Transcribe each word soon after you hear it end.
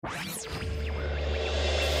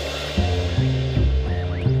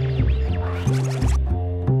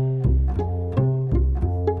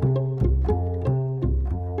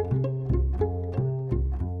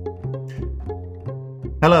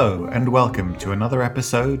Hello and welcome to another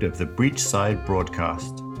episode of the Breachside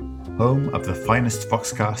Broadcast, home of the finest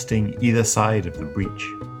foxcasting either side of the breach.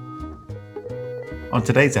 On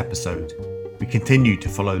today's episode, we continue to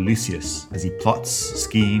follow Lucius as he plots,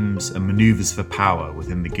 schemes and manoeuvres for power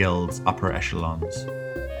within the guild's upper echelons.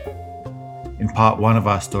 In part 1 of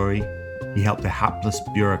our story, he helped a hapless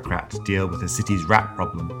bureaucrat deal with the city's rat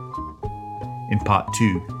problem. In part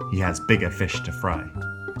 2, he has bigger fish to fry.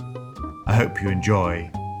 I hope you enjoy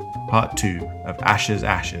part 2 of Ashes,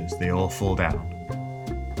 Ashes, They All Fall Down,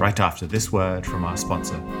 right after this word from our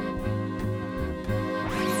sponsor.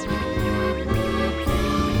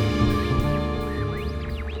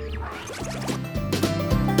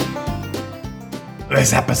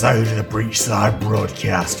 This episode of the Breachside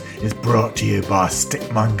Broadcast is brought to you by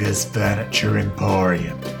Stickmonger's Furniture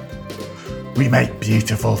Emporium. We make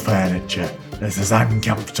beautiful furniture that's as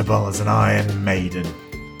uncomfortable as an Iron Maiden.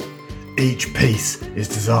 Each piece is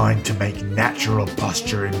designed to make natural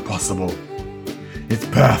posturing possible. It's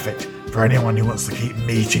perfect for anyone who wants to keep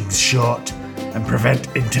meetings short and prevent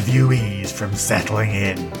interviewees from settling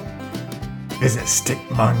in. Visit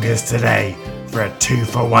Stickmongers today for a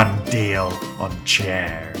 2-for-1 deal on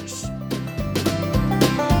chairs.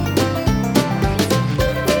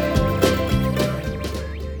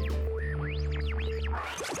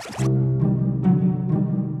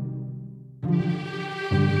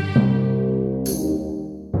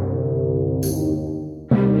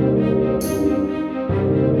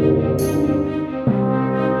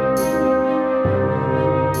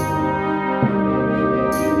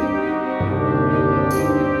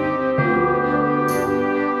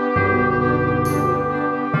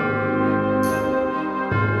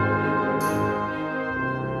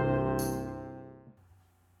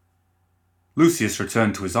 Lucius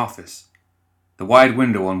returned to his office, the wide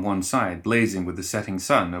window on one side blazing with the setting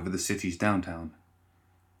sun over the city's downtown.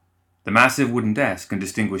 The massive wooden desk and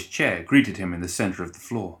distinguished chair greeted him in the center of the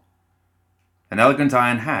floor. An elegant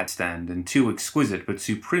iron hat stand and 2 exquisite but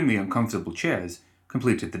supremely uncomfortable chairs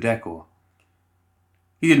completed the decor.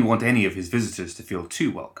 He didn't want any of his visitors to feel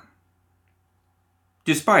too welcome.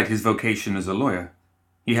 Despite his vocation as a lawyer,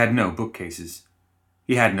 he had no bookcases.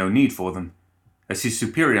 He had no need for them, as his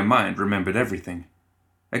superior mind remembered everything,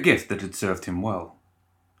 a gift that had served him well.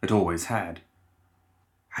 It always had.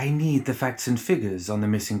 "I need the facts and figures on the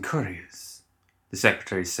missing couriers," the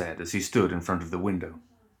secretary said as he stood in front of the window.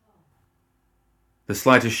 The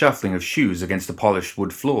slightest shuffling of shoes against the polished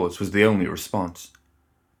wood floors was the only response.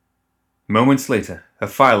 Moments later, a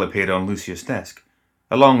file appeared on Lucius' desk,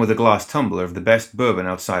 along with a glass tumbler of the best bourbon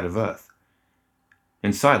outside of Earth.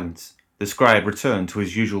 In silence, the scribe returned to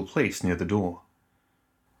his usual place near the door.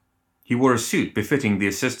 He wore a suit befitting the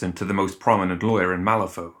assistant to the most prominent lawyer in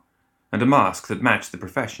Malifaux, and a mask that matched the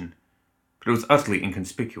profession, but it was utterly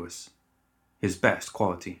inconspicuous, his best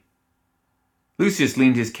quality. Lucius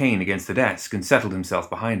leaned his cane against the desk and settled himself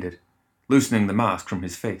behind it, loosening the mask from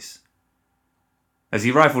his face. As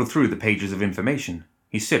he rifled through the pages of information,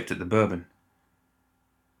 he sipped at the bourbon.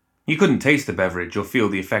 He couldn't taste the beverage or feel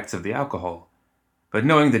the effects of the alcohol, but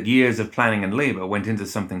knowing that years of planning and labor went into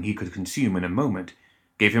something he could consume in a moment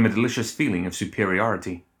gave him a delicious feeling of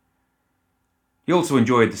superiority. He also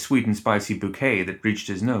enjoyed the sweet and spicy bouquet that reached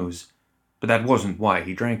his nose, but that wasn't why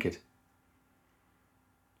he drank it.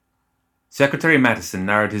 Secretary Madison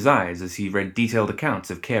narrowed his eyes as he read detailed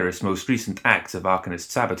accounts of Kaeris' most recent acts of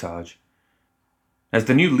Arcanist sabotage. As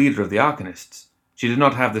the new leader of the Arcanists, she did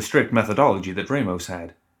not have the strict methodology that Ramos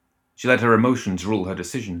had. She let her emotions rule her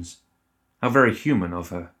decisions. How very human of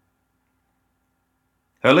her.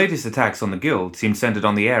 Her latest attacks on the guild seemed centered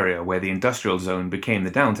on the area where the industrial zone became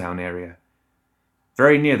the downtown area,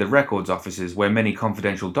 very near the records offices where many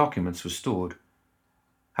confidential documents were stored.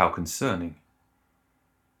 How concerning.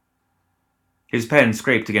 His pen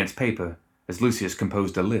scraped against paper as Lucius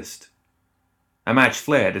composed a list. A match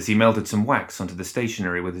flared as he melted some wax onto the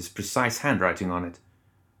stationery with his precise handwriting on it.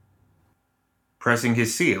 Pressing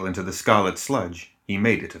his seal into the scarlet sludge, he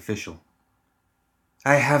made it official.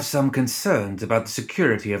 "I have some concerns about the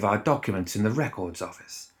security of our documents in the records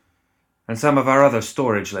office, and some of our other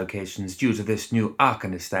storage locations due to this new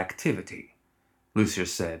Arcanist activity,"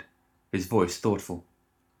 Lucius said, his voice thoughtful.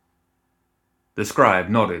 The scribe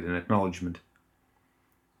nodded in acknowledgement.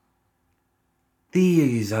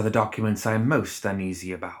 "These are the documents I'm most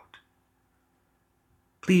uneasy about.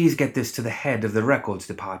 Please get this to the head of the records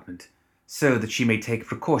department, so that she may take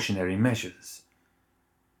precautionary measures.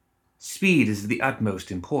 Speed is of the utmost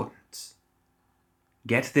importance.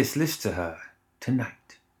 Get this list to her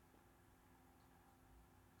tonight."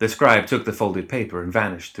 The scribe took the folded paper and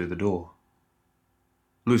vanished through the door.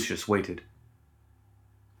 Lucius waited.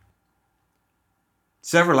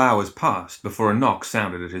 Several hours passed before a knock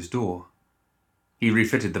sounded at his door. He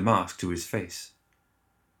refitted the mask to his face.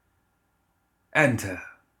 "Enter,"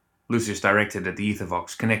 Lucius directed at the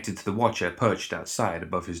ethervox connected to the watcher perched outside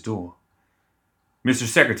above his door. "Mr.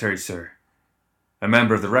 Secretary, sir." A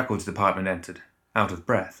member of the records department entered, out of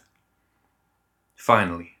breath.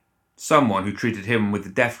 Finally, someone who treated him with the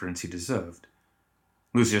deference he deserved.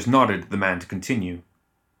 Lucius nodded to the man to continue.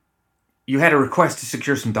 "You had a request to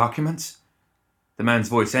secure some documents?" The man's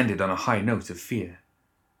voice ended on a high note of fear.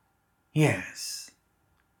 "Yes."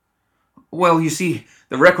 "Well, you see,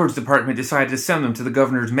 the records department decided to send them to the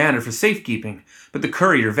governor's manor for safekeeping, but the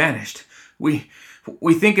courier vanished. We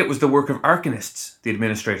think it was the work of arcanists," the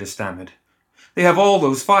administrator stammered. "They have all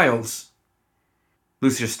those files."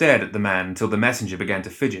 Lucius stared at the man until the messenger began to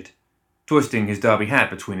fidget, twisting his derby hat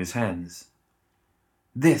between his hands.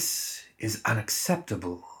 "This is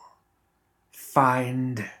unacceptable.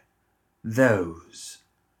 Find those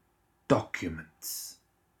documents."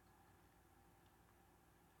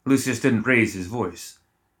 Lucius didn't raise his voice,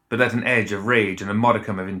 but let an edge of rage and a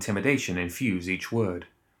modicum of intimidation infuse each word.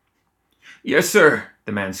 "Yes, sir,"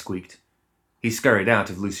 the man squeaked. He scurried out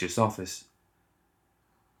of Lucius' office.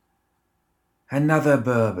 "Another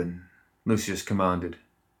bourbon," Lucius commanded.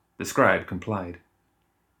 The scribe complied.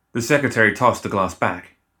 The secretary tossed the glass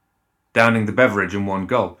back, downing the beverage in one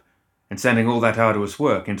gulp, and sending all that arduous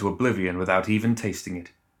work into oblivion without even tasting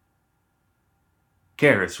it.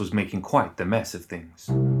 Karis was making quite the mess of things.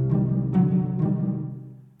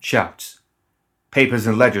 Shouts, papers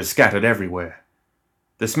and ledgers scattered everywhere.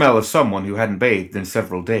 The smell of someone who hadn't bathed in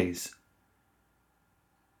several days.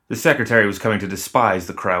 The secretary was coming to despise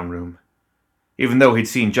the Crown Room, even though he'd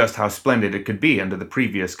seen just how splendid it could be under the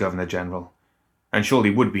previous Governor General, and surely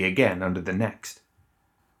would be again under the next.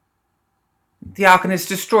 "The Arcanists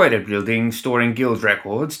destroyed a building storing guild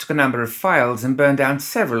records, took a number of files, and burned down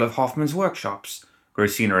several of Hoffman's workshops,"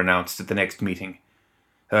 Gracina announced at the next meeting.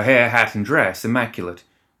 Her hair, hat, and dress immaculate,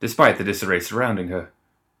 despite the disarray surrounding her.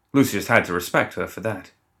 Lucius had to respect her for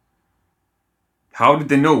that. "How did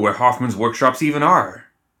they know where Hoffman's workshops even are?"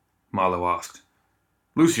 Marlowe asked.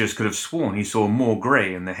 Lucius could have sworn he saw more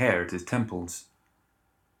grey in the hair at his temples.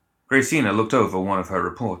 Gracina looked over one of her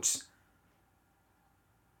reports.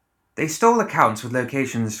 "They stole accounts with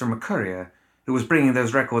locations from a courier who was bringing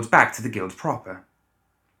those records back to the guild proper."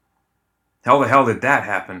 "How the hell did that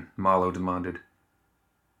happen?" Marlowe demanded.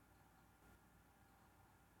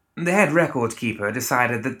 "The head records keeper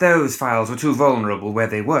decided that those files were too vulnerable where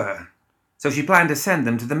they were, so she planned to send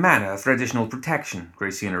them to the manor for additional protection,"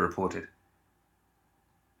 Gracina reported.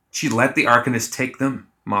 "She let the Arcanists take them?"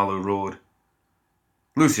 Marlowe roared.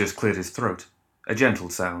 Lucius cleared his throat, a gentle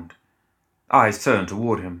sound. Eyes turned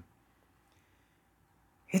toward him.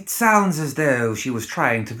 "It sounds as though she was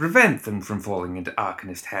trying to prevent them from falling into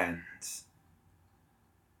Arcanist hands."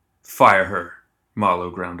 "Fire her,"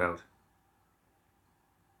 Marlowe ground out.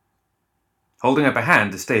 Holding up a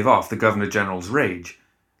hand to stave off the Governor General's rage,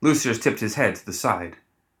 Lucius tipped his head to the side.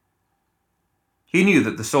 He knew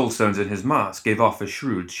that the soulstones in his mask gave off a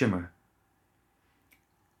shrewd shimmer.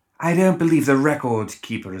 "I don't believe the record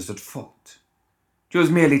keeper is at fault. She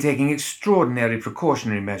was merely taking extraordinary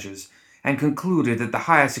precautionary measures and concluded that the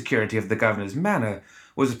higher security of the governor's manor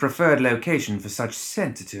was a preferred location for such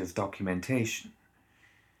sensitive documentation.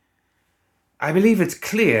 I believe it's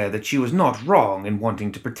clear that she was not wrong in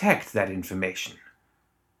wanting to protect that information.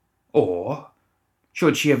 Or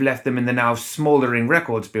should she have left them in the now smouldering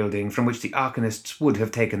records building from which the Arcanists would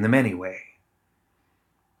have taken them anyway?"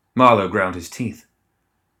 Marlowe ground his teeth.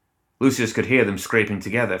 Lucius could hear them scraping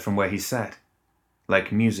together from where he sat,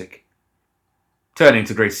 like music. Turning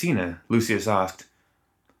to Gracina, Lucius asked,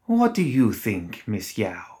 "What do you think, Miss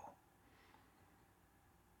Yao?"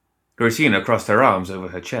 Gracina crossed her arms over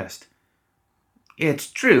her chest.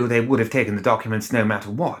 "It's true they would have taken the documents no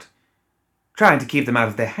matter what. Trying to keep them out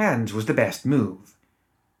of their hands was the best move."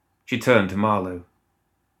 She turned to Marlowe.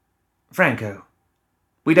 "Franco,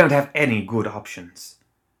 we don't have any good options.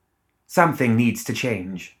 Something needs to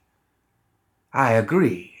change." "I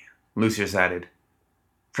agree," Lucius added.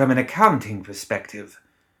 "From an accounting perspective,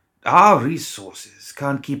 our resources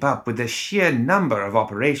can't keep up with the sheer number of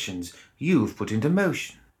operations you've put into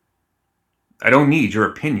motion." "I don't need your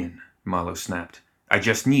opinion," Marlowe snapped. "I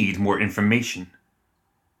just need more information."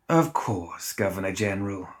 "Of course, Governor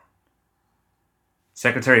General."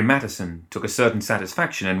 Secretary Mattison took a certain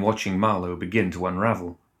satisfaction in watching Marlowe begin to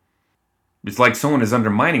unravel. "It's like someone is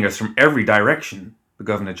undermining us from every direction," the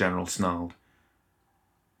Governor General snarled.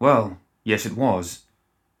 Well, yes it was.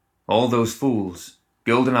 All those fools,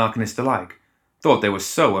 Guild and Arcanist alike, thought they were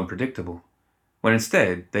so unpredictable. when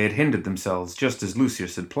instead they had hindered themselves just as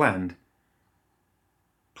Lucius had planned.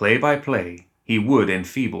 Play by play, he would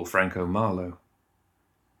enfeeble Franco Marlowe.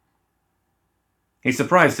 He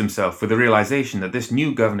surprised himself with the realization that this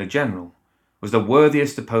new Governor General was the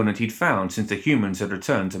worthiest opponent he'd found since the humans had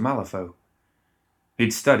returned to Malifaux.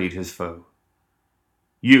 He'd studied his foe.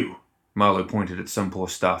 "You," Marlowe pointed at some poor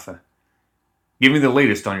staffer. "Give me the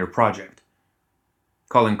latest on your project."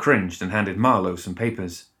 Colin cringed and handed Marlowe some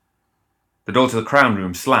papers. The door to the crown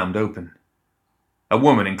room slammed open. A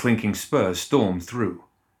woman in clinking spurs stormed through.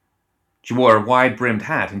 She wore a wide-brimmed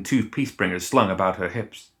hat and 2 peace-bringers slung about her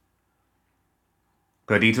hips.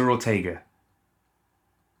 Perdita Ortega.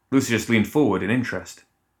 Lucius leaned forward in interest.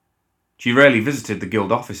 She rarely visited the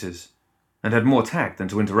guild offices, and had more tact than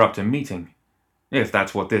to interrupt a meeting, if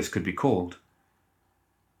that's what this could be called.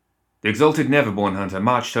 The exalted Neverborn hunter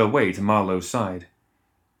marched her way to Marlowe's side.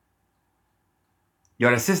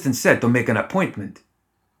 "Your assistant said to make an appointment,"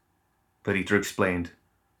 Perdita explained,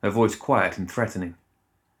 her voice quiet and threatening.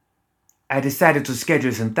 "I decided to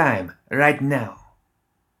schedule some time, right now."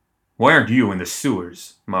 "Why aren't you in the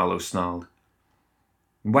sewers?" Marlowe snarled.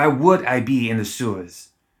 "Why would I be in the sewers?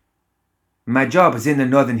 My job is in the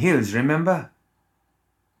Northern Hills, remember?"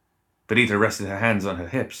 Perdita rested her hands on her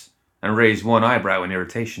hips and raised one eyebrow in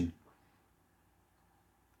irritation.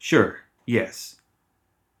 "Sure, yes.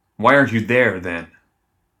 Why aren't you there, then?"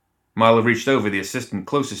 Marlowe reached over the assistant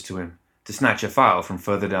closest to him to snatch a file from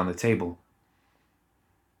further down the table.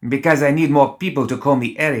 "Because I need more people to comb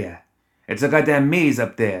the area. It's a goddamn maze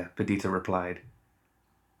up there," Perdita replied.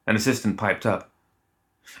 An assistant piped up.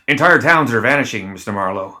 "Entire towns are vanishing, Mr.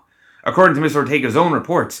 Marlowe. According to Miss Ortega's own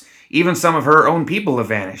reports, even some of her own people have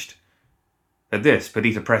vanished." At this,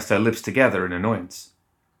 Perdita pressed her lips together in annoyance.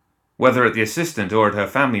 Whether at the assistant or at her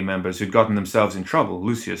family members who'd gotten themselves in trouble,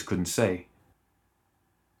 Lucius couldn't say.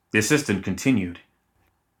 The assistant continued.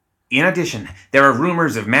 "In addition, there are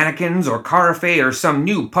rumors of mannequins or Carafe or some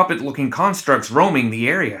new puppet-looking constructs roaming the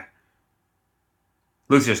area."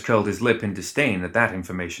 Lucius curled his lip in disdain at that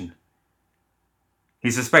information.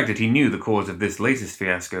 He suspected he knew the cause of this latest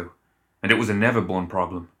fiasco, and it was a Neverborn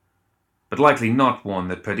problem, but likely not one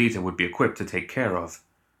that Perdita would be equipped to take care of.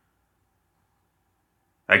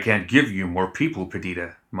 "I can't give you more people,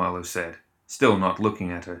 Perdita," Marlowe said, still not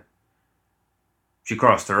looking at her. She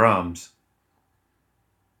crossed her arms.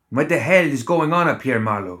 "What the hell is going on up here,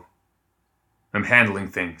 Marlowe?" "I'm handling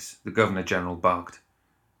things," the Governor General barked.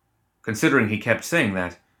 Considering he kept saying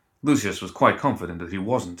that, Lucius was quite confident that he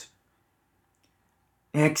wasn't.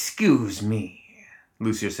 "Excuse me,"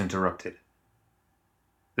 Lucius interrupted.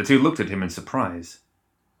 The two looked at him in surprise,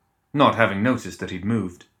 not having noticed that he'd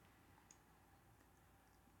moved.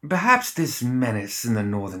 "Perhaps this menace in the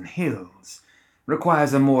Northern Hills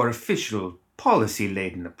requires a more official,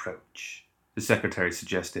 policy-laden approach," the secretary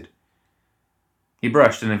suggested. He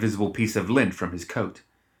brushed an invisible piece of lint from his coat.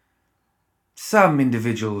 "Some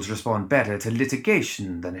individuals respond better to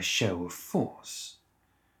litigation than a show of force."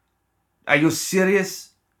 "Are you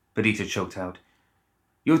serious?" Perdita choked out.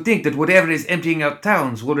 "You think that whatever is emptying out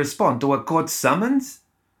towns will respond to a court summons?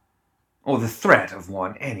 Or the threat of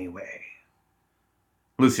one, anyway?"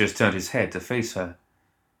 Lucius turned his head to face her.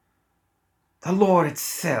 "The law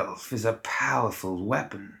itself is a powerful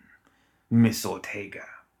weapon, Miss Ortega."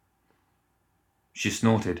 She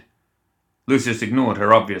snorted. Lucius ignored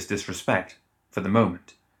her obvious disrespect, for the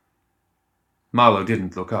moment. Marlowe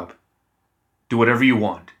didn't look up. "Do whatever you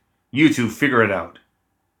want. You two figure it out."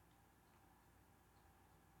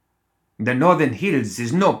 "The Northern Hills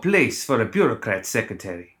is no place for a bureaucrat,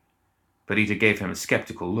 Secretary." Perdita gave him a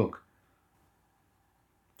skeptical look.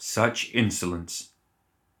 Such insolence.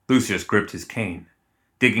 Lucius gripped his cane,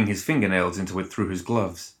 digging his fingernails into it through his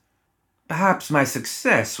gloves. "Perhaps my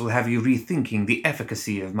success will have you rethinking the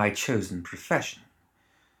efficacy of my chosen profession.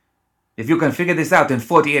 If you can figure this out in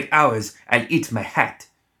 48 hours, I'll eat my hat,"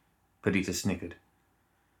 Perdita snickered.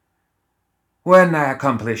 "When I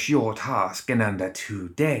accomplish your task in under 2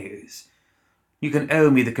 days, you can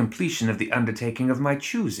owe me the completion of the undertaking of my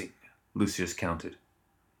choosing," Lucius countered.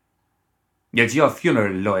 "It's your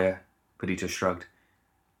funeral, lawyer," Perdita shrugged.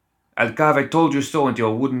 "I'll carve I told you so into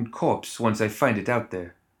your wooden corpse once I find it out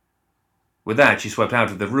there." With that, she swept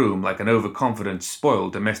out of the room like an overconfident,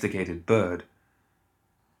 spoiled, domesticated bird.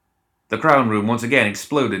 The crown room once again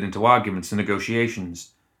exploded into arguments and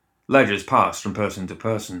negotiations. Ledgers passed from person to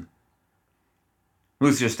person.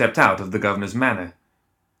 Lucius stepped out of the governor's manor,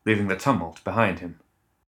 leaving the tumult behind him.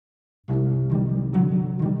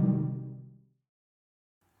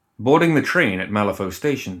 Boarding the train at Malifaux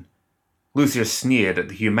Station, Lucius sneered at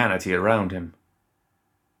the humanity around him.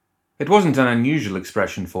 It wasn't an unusual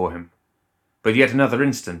expression for him, but yet another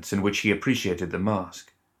instance in which he appreciated the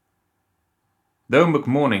mask. Though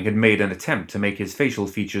McMorning had made an attempt to make his facial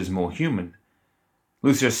features more human,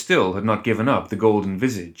 Lucius still had not given up the golden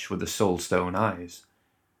visage with the soulstone eyes.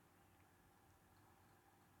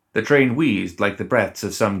 The train wheezed like the breaths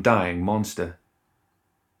of some dying monster.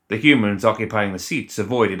 The humans occupying the seats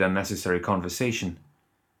avoided unnecessary conversation.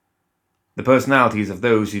 The personalities of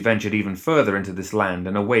those who ventured even further into this land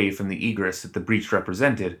and away from the egress that the breach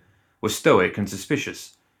represented were stoic and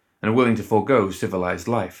suspicious, and willing to forego civilized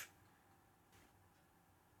life.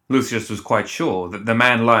 Lucius was quite sure that the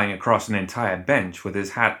man lying across an entire bench with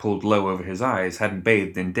his hat pulled low over his eyes hadn't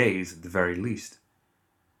bathed in days at the very least.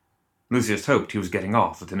 Lucius hoped he was getting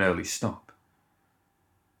off at an early stop.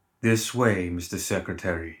 "This way, Mr.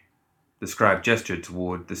 Secretary." The scribe gestured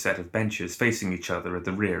toward the set of benches facing each other at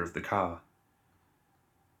the rear of the car.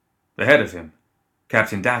 Ahead of him,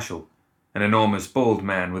 Captain Dashel, an enormous bald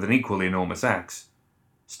man with an equally enormous axe,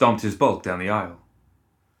 stomped his bulk down the aisle,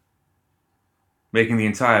 making the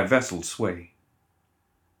entire vessel sway.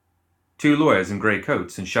 2 lawyers in grey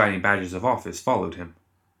coats and shiny badges of office followed him.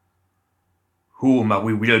 "Whom are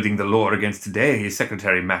we wielding the law against today,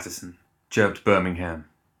 Secretary Matteson?" chirped Birmingham,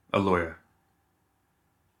 a lawyer.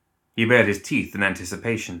 He bared his teeth in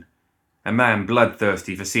anticipation, a man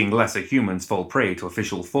bloodthirsty for seeing lesser humans fall prey to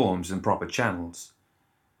official forms and proper channels.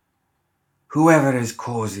 "Whoever is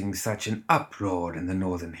causing such an uproar in the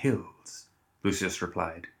northern hills," Lucius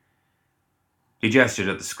replied. He gestured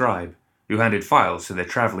at the scribe, who handed files to their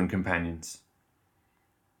travelling companions.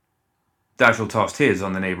 Dashel tossed his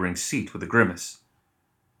on the neighbouring seat with a grimace.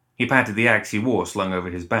 He patted the axe he wore slung over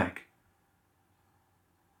his back.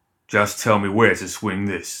 "Just tell me where to swing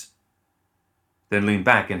this," then leaned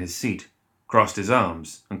back in his seat, crossed his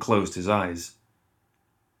arms, and closed his eyes.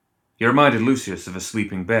 He reminded Lucius of a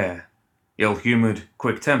sleeping bear, ill-humoured,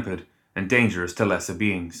 quick-tempered, and dangerous to lesser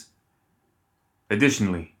beings.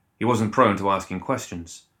 Additionally, he wasn't prone to asking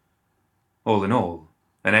questions. All in all,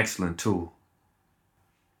 an excellent tool.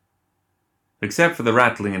 Except for the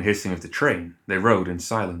rattling and hissing of the train, they rode in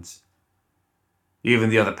silence. Even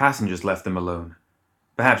the other passengers left them alone,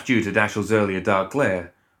 perhaps due to Dashel's earlier dark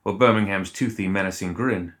glare or Birmingham's toothy, menacing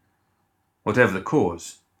grin. Whatever the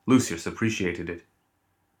cause, Lucius appreciated it.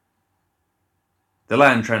 The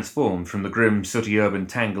land transformed from the grim, sooty urban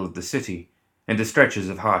tangle of the city into stretches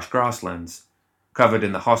of harsh grasslands, covered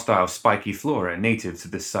in the hostile, spiky flora native to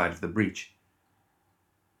this side of the breach.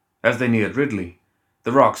 As they neared Ridley,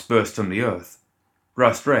 the rocks burst from the earth,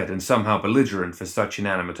 rust-red and somehow belligerent for such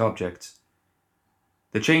inanimate objects.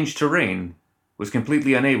 The changed terrain was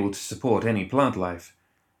completely unable to support any plant life,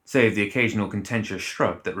 save the occasional contentious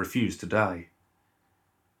shrub that refused to die.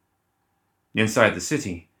 Inside the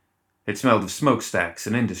city, it smelled of smokestacks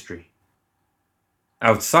and industry.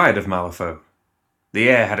 Outside of Malifaux, the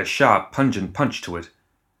air had a sharp, pungent punch to it,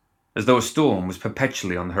 as though a storm was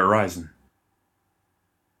perpetually on the horizon.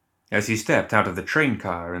 As he stepped out of the train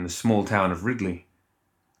car in the small town of Ridley,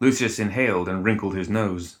 Lucius inhaled and wrinkled his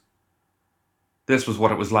nose. This was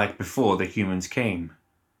what it was like before the humans came,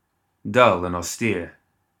 dull and austere.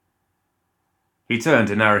 He turned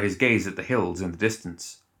to narrow his gaze at the hills in the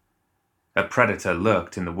distance. A predator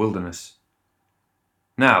lurked in the wilderness.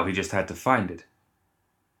 Now he just had to find it.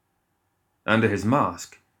 Under his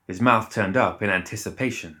mask, his mouth turned up in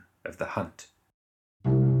anticipation of the hunt.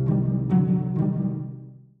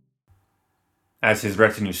 As his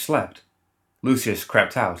retinue slept, Lucius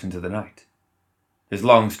crept out into the night. His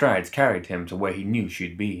long strides carried him to where he knew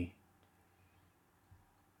she'd be.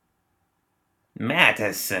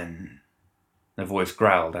 "Matteson," a voice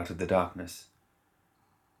growled out of the darkness.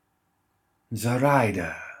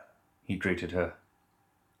 "Zoraida," he greeted her.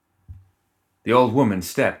 The old woman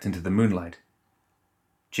stepped into the moonlight.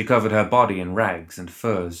 She covered her body in rags and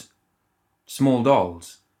furs. Small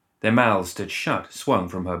dolls, their mouths stitched shut, swung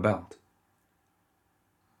from her belt.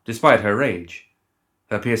 Despite her age,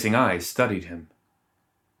 her piercing eyes studied him.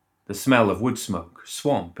 The smell of wood smoke,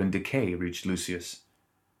 swamp, and decay reached Lucius,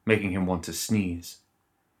 making him want to sneeze.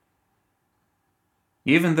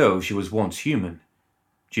 Even though she was once human,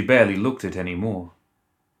 she barely looked it anymore.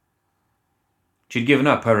 She'd given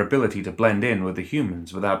up her ability to blend in with the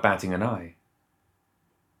humans without batting an eye.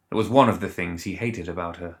 It was one of the things he hated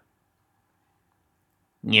about her.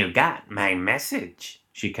 "You got my message,"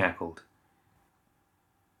 she cackled.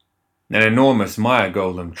 An enormous Maya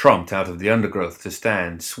golem tromped out of the undergrowth to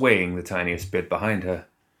stand, swaying the tiniest bit behind her.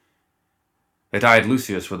 It eyed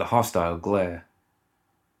Lucius with a hostile glare.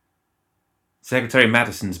 Secretary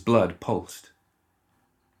Matteson's blood pulsed.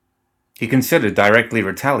 He considered directly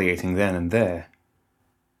retaliating then and there.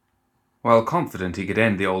 While confident he could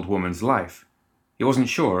end the old woman's life, He wasn't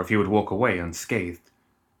sure if he would walk away unscathed.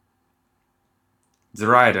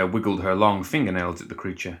 Zoraida wiggled her long fingernails at the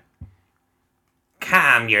creature.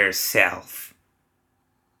 Calm yourself.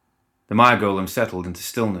 The Mire-Golem settled into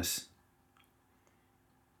stillness.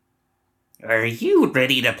 Are you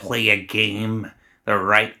ready to play a game, the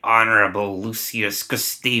Right Honorable Lucius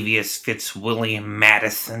Gustavus Fitzwilliam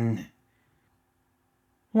Madison?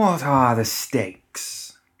 What are the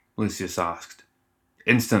stakes? Lucius asked,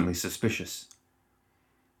 instantly suspicious.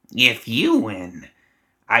 If you win,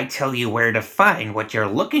 I tell you where to find what you're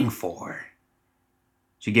looking for.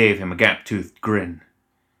 She gave him a gap-toothed grin.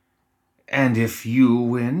 And if you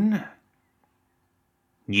win?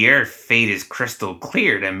 Your fate is crystal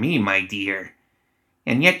clear to me, my dear,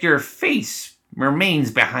 and yet your face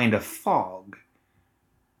remains behind a fog.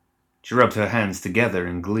 She rubbed her hands together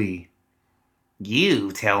in glee.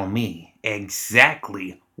 You tell me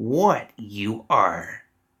exactly what you are.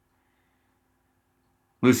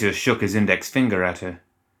 Lucius shook his index finger at her.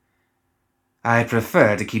 I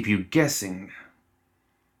prefer to keep you guessing.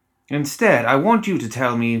 Instead, I want you to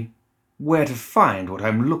tell me where to find what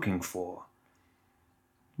I'm looking for.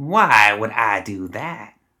 Why would I do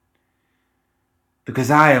that?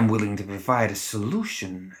 Because I am willing to provide a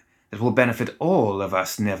solution that will benefit all of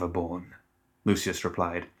us Neverborn, Lucius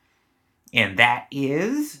replied. And that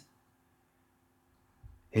is?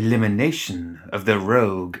 Elimination of the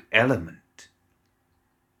rogue element.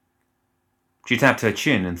 She tapped her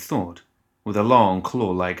chin in thought, with a long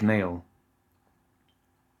claw-like nail.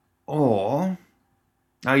 Or,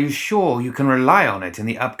 are you sure you can rely on it in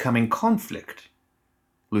the upcoming conflict?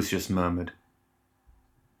 Lucius murmured.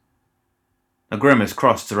 A grimace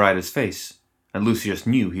crossed Zoraida's face, and Lucius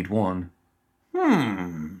knew he'd won.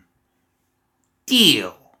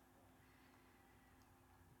 Deal.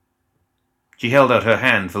 She held out her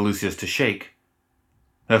hand for Lucius to shake.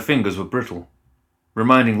 Her fingers were brittle,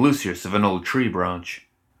 reminding Lucius of an old tree branch.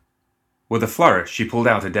 With a flourish, she pulled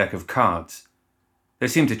out a deck of cards. They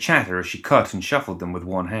seemed to chatter as she cut and shuffled them with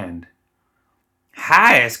one hand.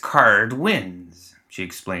 Highest card wins, she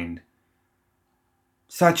explained.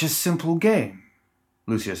 Such a simple game?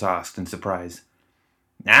 Lucius asked in surprise.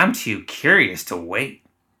 I'm too curious to wait.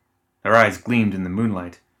 Her eyes gleamed in the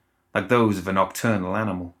moonlight, like those of a nocturnal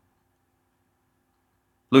animal.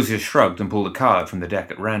 Lucius shrugged and pulled a card from the deck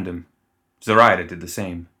at random. Zoraida did the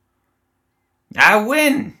same. I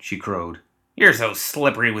win, she crowed. You're so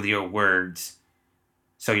slippery with your words.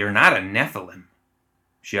 So you're not a Nephilim.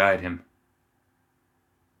 She eyed him.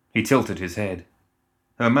 He tilted his head.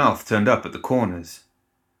 Her mouth turned up at the corners.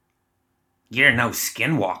 You're no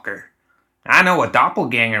skinwalker. I know a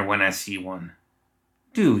doppelganger when I see one.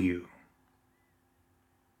 Do you?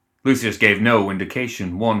 Lucius gave no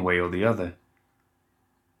indication one way or the other.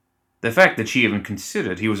 The fact that she even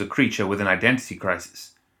considered he was a creature with an identity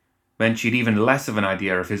crisis meant she'd even less of an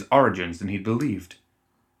idea of his origins than he'd believed.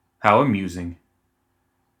 How amusing.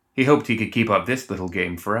 He hoped he could keep up this little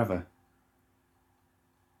game forever.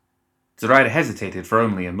 Zoraida hesitated for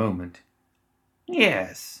only a moment.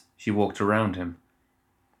 Yes, she walked around him.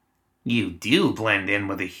 You do blend in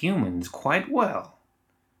with the humans quite well.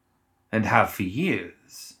 And have for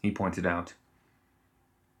years, he pointed out.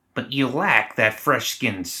 But you lack that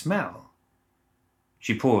fresh-skinned smell.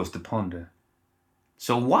 She paused to ponder.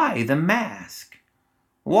 So why the mask?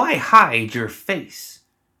 Why hide your face?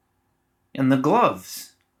 And the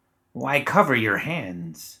gloves? Why cover your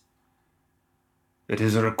hands? It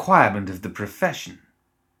is a requirement of the profession.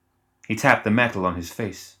 He tapped the metal on his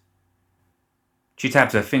face. She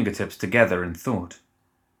tapped her fingertips together in thought.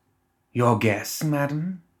 Your guess,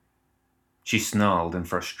 madam? She snarled in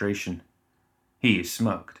frustration. He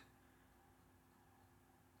smoked.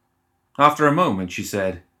 After a moment, she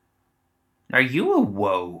said, Are you a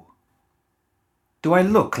woe? Do I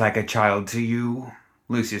look like a child to you?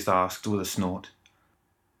 Lucius asked with a snort.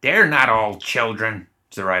 They're not all children,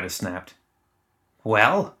 Zoraida snapped.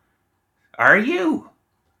 Well, are you?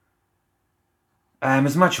 I am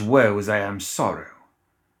as much woe as I am sorrow,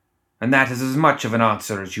 and that is as much of an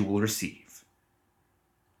answer as you will receive.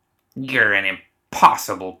 You're an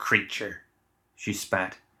impossible creature, she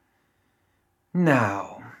spat.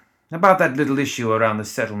 Now, about that little issue around the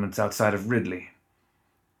settlements outside of Ridley.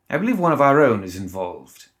 I believe one of our own is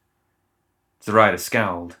involved. Zoraida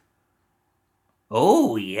scowled.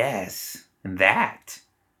 Oh, yes, that.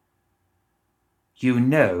 You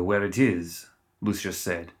know where it is, Lucius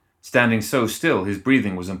said, standing so still his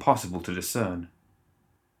breathing was impossible to discern.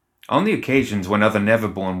 On the occasions when other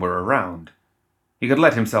Neverborn were around, he could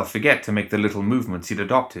let himself forget to make the little movements he'd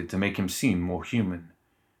adopted to make him seem more human.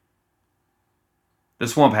 The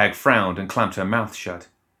swamp hag frowned and clamped her mouth shut.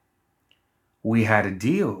 We had a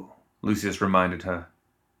deal, Lucius reminded her.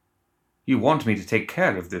 You want me to take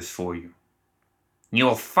care of this for you.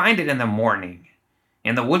 You'll find it in the morning,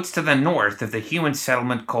 in the woods to the north of the human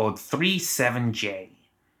settlement called 37J.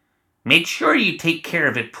 Make sure you take care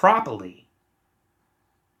of it properly.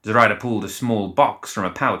 Zoraida pulled a small box from a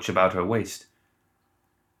pouch about her waist.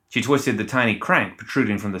 She twisted the tiny crank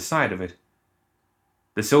protruding from the side of it.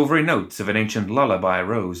 The silvery notes of an ancient lullaby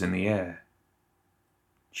rose in the air.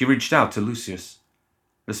 She reached out to Lucius,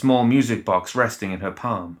 the small music box resting in her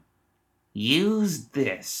palm. Use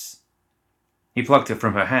this. He plucked it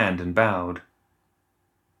from her hand and bowed.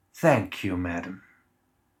 Thank you, madam.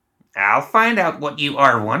 I'll find out what you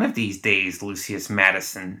are one of these days, Lucius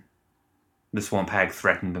Madison, the swamp hag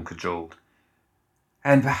threatened and cajoled.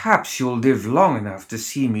 And perhaps you'll live long enough to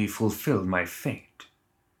see me fulfill my fate.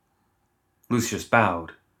 Lucius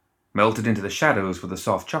bowed, melted into the shadows with a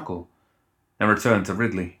soft chuckle, and returned to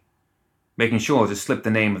Ridley, making sure to slip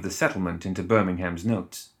the name of the settlement into Birmingham's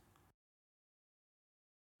notes.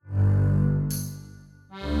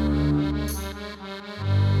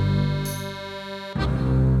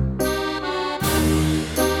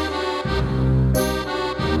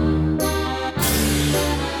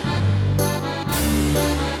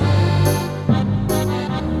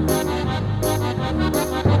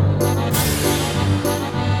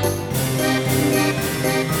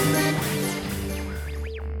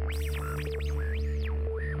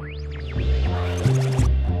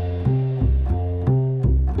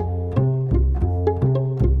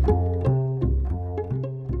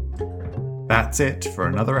 That's it for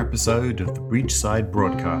another episode of the Breachside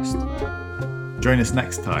Broadcast. Join us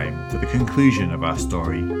next time for the conclusion of our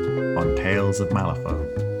story on Tales of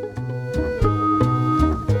Malifaux.